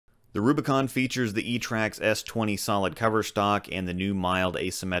The Rubicon features the E-Trax S20 solid cover stock and the new mild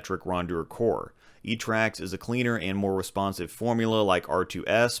asymmetric Rondure core. E-Trax is a cleaner and more responsive formula like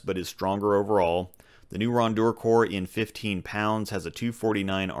R2S, but is stronger overall. The new Rondure core in 15 pounds has a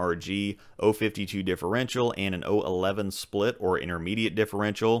 249 RG, 052 differential, and an 011 split or intermediate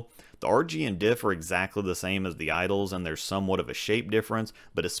differential. The RG and diff are exactly the same as the Idles, and there's somewhat of a shape difference,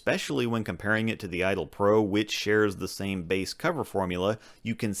 but especially when comparing it to the Idle Pro, which shares the same base cover formula,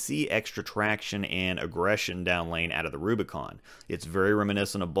 you can see extra traction and aggression down lane out of the Rubicon. It's very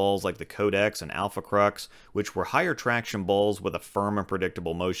reminiscent of balls like the Codex and Alpha Crux, which were higher traction balls with a firm and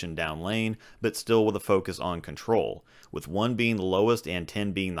predictable motion down lane, but still with a focus on control. With 1 being the lowest and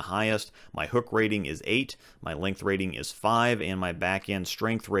 10 being the highest, my hook rating is 8, my length rating is 5, and my back end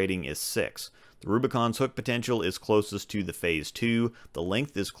strength rating is 6. The Rubicon's hook potential is closest to the Phaze 2, the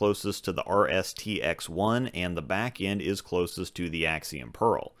length is closest to the RSTX1, and the back end is closest to the Axiom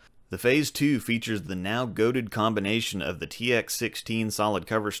Pearl. The Phaze 2 features the now goated combination of the TX16 solid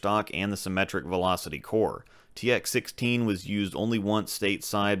cover stock and the symmetric velocity core. TX16 was used only once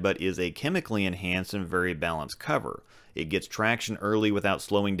stateside, but is a chemically enhanced and very balanced cover. It gets traction early without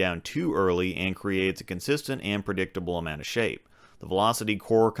slowing down too early and creates a consistent and predictable amount of shape. The velocity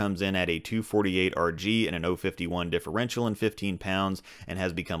core comes in at a 248 RG and an 051 differential in 15 pounds and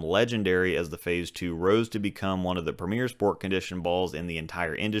has become legendary as the Phaze 2 rose to become one of the premier sport condition balls in the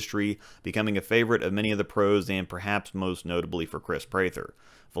entire industry, becoming a favorite of many of the pros and perhaps most notably for Chris Prather.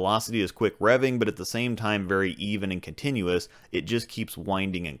 Velocity is quick revving, but at the same time very even and continuous. It just keeps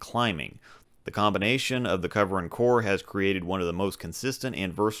winding and climbing. The combination of the cover and core has created one of the most consistent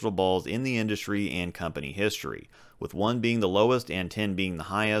and versatile balls in the industry and company history. With 1 being the lowest and 10 being the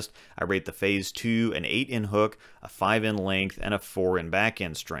highest, I rate the Phaze 2 an 8 in hook, a 5 in length, and a 4 in back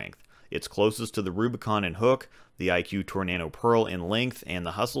end strength. It's closest to the Rubicon in hook, the IQ Tornado Pearl in length, and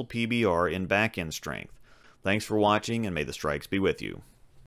the Hustle PBR in back end strength. Thanks for watching, and may the strikes be with you.